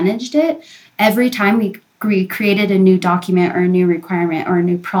we managed it, every time we created a new document or a new requirement or a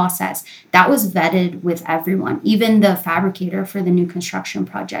new process, that was vetted with everyone, even the fabricator for the new construction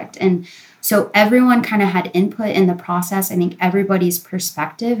project. And so everyone kind of had input in the process. I think everybody's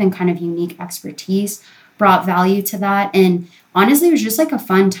perspective and kind of unique expertise brought value to that. And honestly, it was just like a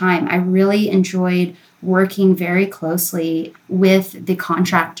fun time. I really enjoyed working very closely with the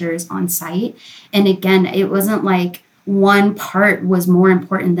contractors on site. And again, it wasn't like one part was more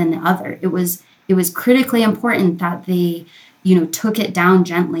important than the other. It was critically important that they, took it down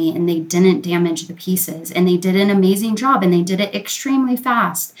gently and they didn't damage the pieces, and they did an amazing job and they did it extremely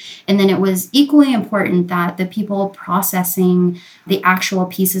fast. And then it was equally important that the people processing the actual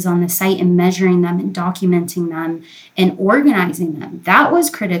pieces on the site and measuring them and documenting them and organizing them, that was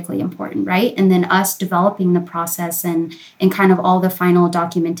critically important, right? And then us developing the process and kind of all the final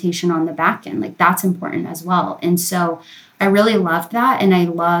documentation on the back end, like that's important as well. And so I really loved that. And I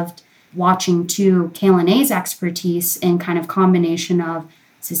loved watching too KLNA's expertise in kind of combination of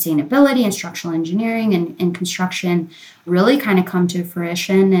sustainability and structural engineering and construction really kind of come to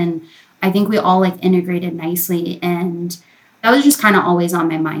fruition. And I think we all like integrated nicely. And that was just kind of always on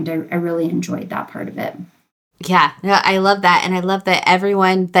my mind. I really enjoyed that part of it. Yeah, no, I love that. And I love that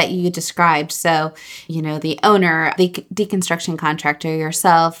everyone that you described, so, the owner, the deconstruction contractor,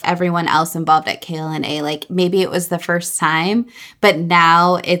 yourself, everyone else involved at KLNA, like maybe it was the first time, but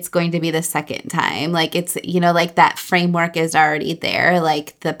now it's going to be the second time. Like it's, like that framework is already there,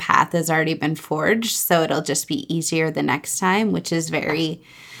 like the path has already been forged. So it'll just be easier the next time, which is very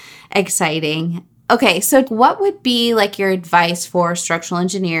exciting. Okay, so what would be like your advice for structural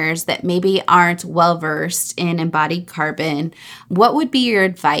engineers that maybe aren't well-versed in embodied carbon? What would be your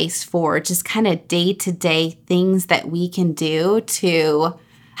advice for just kind of day-to-day things that we can do to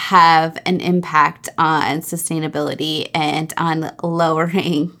have an impact on sustainability and on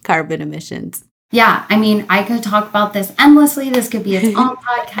lowering carbon emissions? Yeah, I mean, I could talk about this endlessly. This could be its own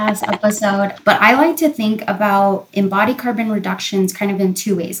podcast episode. But I like to think about embodied carbon reductions kind of in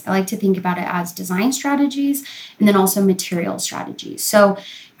two ways. I like to think about it as design strategies and then also material strategies. So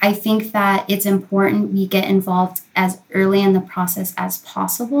I think that it's important we get involved as early in the process as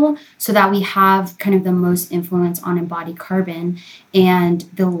possible so that we have kind of the most influence on embodied carbon and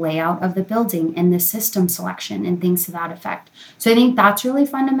the layout of the building and the system selection and things to that effect. So I think that's really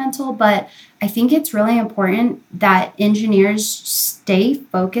fundamental, but I think it's really important that engineers stay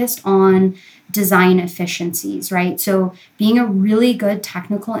focused on design efficiencies, right? So being a really good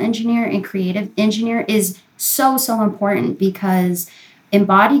technical engineer and creative engineer is so important because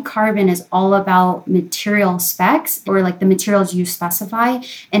embodied carbon is all about material specs or like the materials you specify,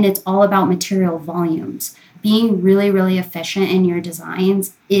 and it's all about material volumes. Being really efficient in your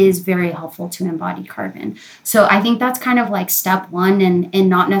designs is very helpful to embodied carbon. So I think that's kind of like step one, and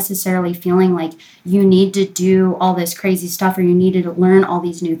not necessarily feeling like you need to do all this crazy stuff or you needed to learn all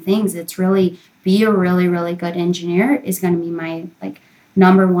these new things. It's really be a really good engineer is going to be my like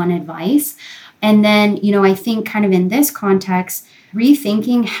number one advice. And then, I think kind of in this context,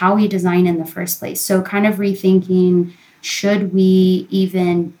 rethinking how we design in the first place. So kind of rethinking, should we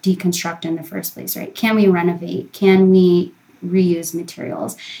even deconstruct in the first place, right? Can we renovate? Can we reuse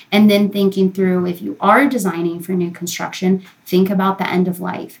materials? And then thinking through, if you are designing for new construction, think about the end of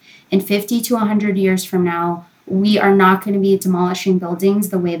life. In 50 to 100 years from now, we are not going to be demolishing buildings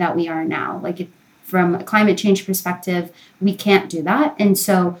the way that we are now. Like from a climate change perspective, we can't do that. And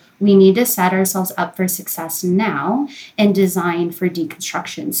so we need to set ourselves up for success now and design for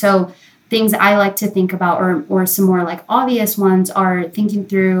deconstruction. So things I like to think about, or some more like obvious ones, are thinking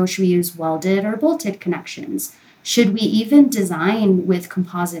through, should we use welded or bolted connections? Should we even design with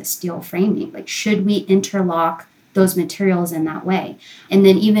composite steel framing? Like, should we interlock those materials in that way? And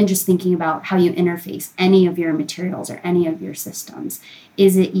then even just thinking about how you interface any of your materials or any of your systems.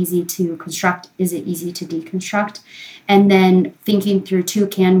 Is it easy to construct? Is it easy to deconstruct? And then thinking through too,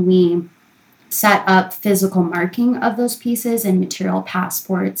 can we set up physical marking of those pieces and material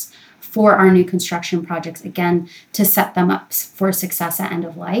passports for our new construction projects, again, to set them up for success at end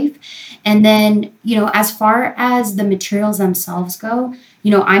of life. And then, as far as the materials themselves go,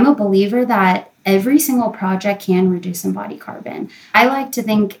 I'm a believer that every single project can reduce embodied carbon. I like to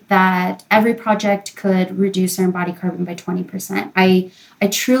think that every project could reduce their embodied carbon by 20%. I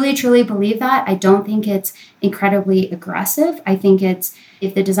truly believe that. I don't think it's incredibly aggressive. I think it's,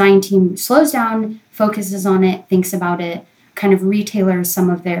 if the design team slows down, focuses on it, thinks about it, kind of retailers some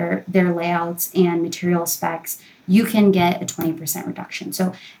of their layouts and material specs, you can get a 20% reduction.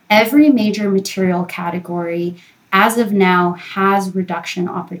 So every major material category as of now has reduction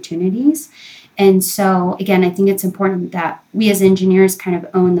opportunities. And so again, I think it's important that we as engineers kind of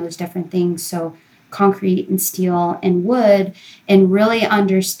own those different things. So concrete and steel and wood, and really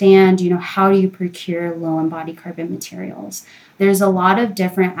understand, how do you procure low embodied carbon materials? There's a lot of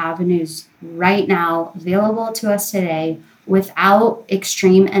different avenues right now available to us today without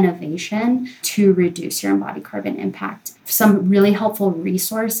extreme innovation to reduce your embodied carbon impact. Some really helpful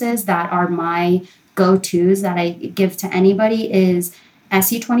resources that are my go-tos that I give to anybody is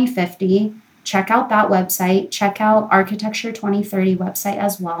SE 2050. Check out that website. Check out Architecture 2030 website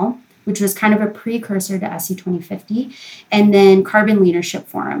as well, which was kind of a precursor to SE 2050, and then Carbon Leadership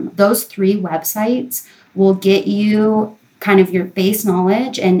Forum. Those 3 websites will get you kind of your base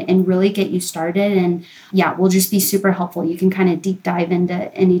knowledge and really get you started. And yeah, will just be super helpful. You can kind of deep dive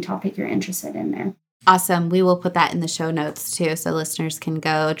into any topic you're interested in there. Awesome. We will put that in the show notes too, so listeners can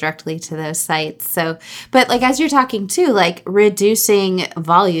go directly to those sites. So, but as you're talking too, reducing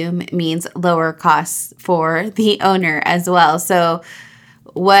volume means lower costs for the owner as well. So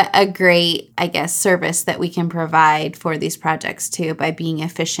what a great, service that we can provide for these projects too. By being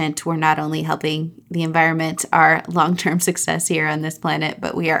efficient, we're not only helping the environment, our long-term success here on this planet,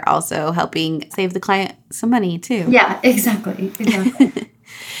 but we are also helping save the client some money too. Yeah, exactly.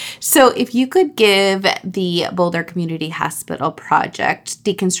 So if you could give the Boulder Community Hospital project,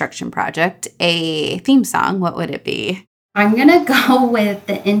 Deconstruction project, a theme song, what would it be? I'm going to go with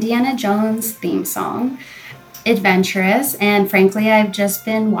the Indiana Jones theme song. Adventurous, and frankly I've just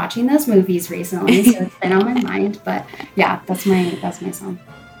been watching those movies recently, so it's been on my mind. But yeah, that's my song.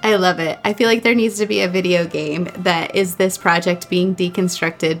 I love it. I feel like there needs to be a video game that is this project being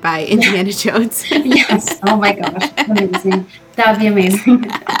deconstructed by Indiana Jones. Yes. Oh my gosh, amazing. That would be amazing.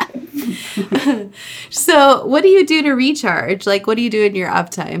 So what do you do to recharge? What do you do in your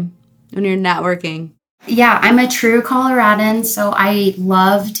uptime when you're not working? Yeah, I'm a true Coloradan, so I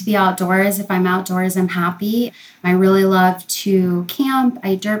love to be outdoors. If I'm outdoors, I'm happy. I really love to camp.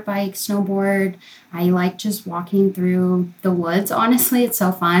 I dirt bike, snowboard. I like just walking through the woods. Honestly, it's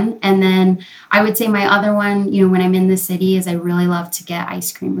so fun. And then I would say my other one, when I'm in the city, is I really love to get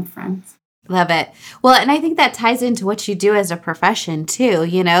ice cream with friends. Love it. Well, and I think that ties into what you do as a profession too,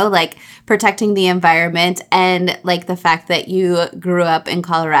 protecting the environment and the fact that you grew up in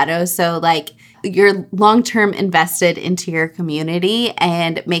Colorado. So you're long-term invested into your community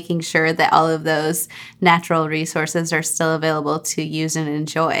and making sure that all of those natural resources are still available to use and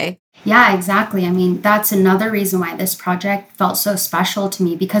enjoy. Yeah, exactly. I mean, that's another reason why this project felt so special to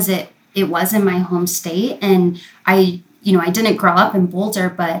me, because it was in my home state, and I didn't grow up in Boulder,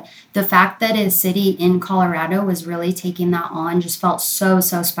 but the fact that a city in Colorado was really taking that on just felt so,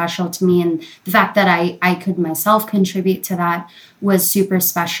 so special to me. And the fact that I could myself contribute to that was super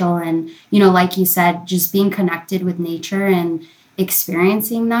special. And, like you said, just being connected with nature and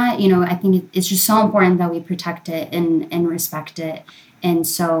experiencing that, I think it's just so important that we protect it and respect it. And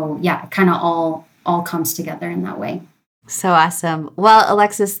so, yeah, it kind of all comes together in that way. So awesome. Well,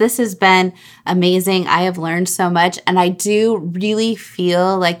 Alexis, this has been amazing. I have learned so much, and I do really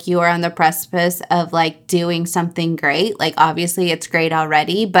feel like you are on the precipice of doing something great. Obviously it's great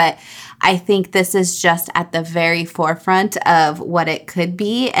already, but I think this is just at the very forefront of what it could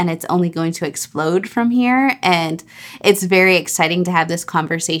be, and it's only going to explode from here. And it's very exciting to have this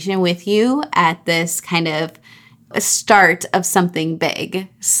conversation with you at this kind of start of something big.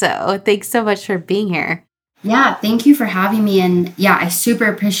 So thanks so much for being here. Yeah, thank you for having me. And yeah, I super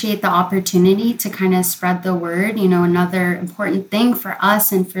appreciate the opportunity to kind of spread the word. Another important thing for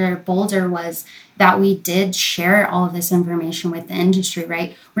us and for Boulder was that we did share all of this information with the industry,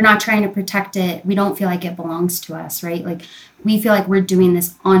 right? We're not trying to protect it. We don't feel like it belongs to us, right? We feel like we're doing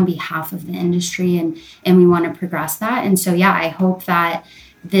this on behalf of the industry, and we want to progress that. And so, yeah, I hope that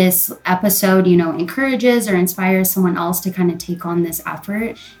this episode, encourages or inspires someone else to kind of take on this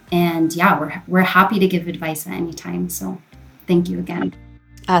effort. And yeah, we're happy to give advice at any time. So thank you again.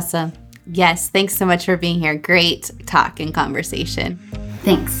 Awesome. Yes. Thanks so much for being here. Great talk and conversation.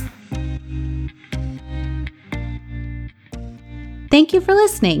 Thanks. Thank you for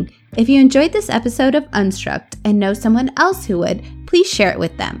listening. If you enjoyed this episode of Unstruct and know someone else who would, please share it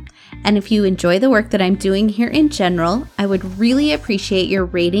with them. And if you enjoy the work that I'm doing here in general, I would really appreciate your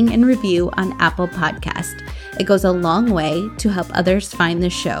rating and review on Apple Podcast. It goes a long way to help others find the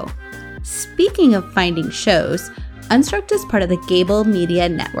show. Speaking of finding shows, Unstruct is part of the Gable Media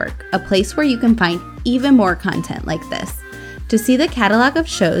Network, a place where you can find even more content like this. To see the catalog of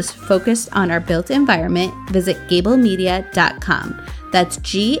shows focused on our built environment, visit gablemedia.com. That's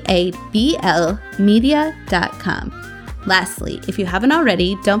GABL media.com. Lastly, if you haven't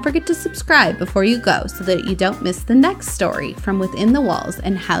already, don't forget to subscribe before you go so that you don't miss the next story from within the walls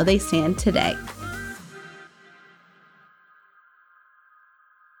and how they stand today.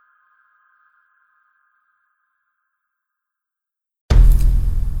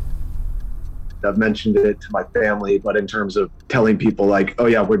 I've mentioned it to my family, but in terms of telling people like, oh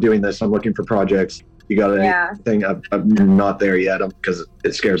yeah, we're doing this, I'm looking for projects, you got anything? I'm not there yet because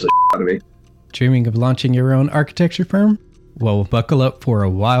it scares the out of me. Dreaming of launching your own architecture firm? Well, buckle up for a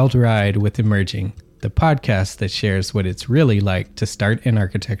wild ride with Emerging, the podcast that shares what it's really like to start an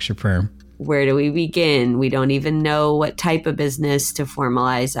architecture firm. Where do we begin? We don't even know what type of business to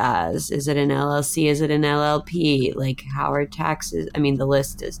formalize as. Is it an LLC? Is it an LLP? Like, how are taxes? I mean, the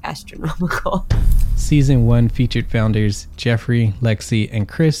list is astronomical. Season 1 featured founders Jeffrey, Lexi, and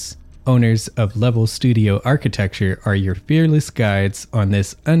Chris, owners of Level Studio Architecture, are your fearless guides on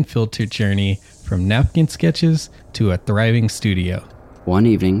this unfiltered journey from napkin sketches to a thriving studio. One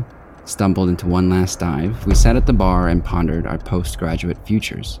evening, stumbled into one last dive, we sat at the bar and pondered our postgraduate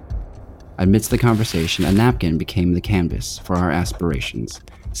futures. Amidst the conversation, a napkin became the canvas for our aspirations,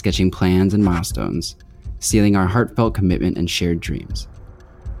 sketching plans and milestones, sealing our heartfelt commitment and shared dreams.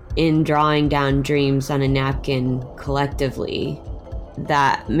 In drawing down dreams on a napkin collectively,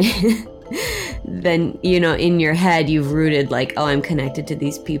 that then, in your head, you've rooted like, oh, I'm connected to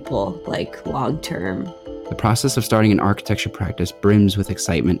these people, like long term. The process of starting an architecture practice brims with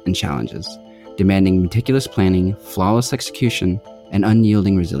excitement and challenges, demanding meticulous planning, flawless execution, and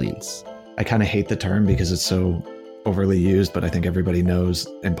unyielding resilience. I kind of hate the term because it's so overly used, but I think everybody knows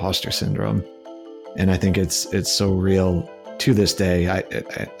imposter syndrome. And I think it's so real to this day. I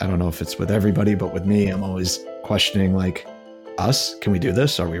don't know if it's with everybody, but with me, I'm always questioning like, us? Can we do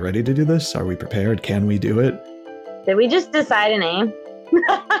this? Are we ready to do this? Are we prepared? Can we do it? Did we just decide a name?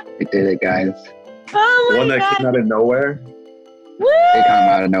 We did it, guys. Oh my The one that God. came out of nowhere? Woo! It came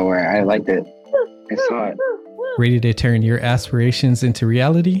out of nowhere. I liked it. I saw it. Ready to turn your aspirations into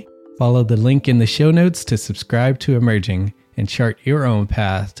reality? Follow the link in the show notes to subscribe to Emerging and chart your own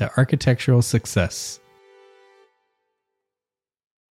path to architectural success.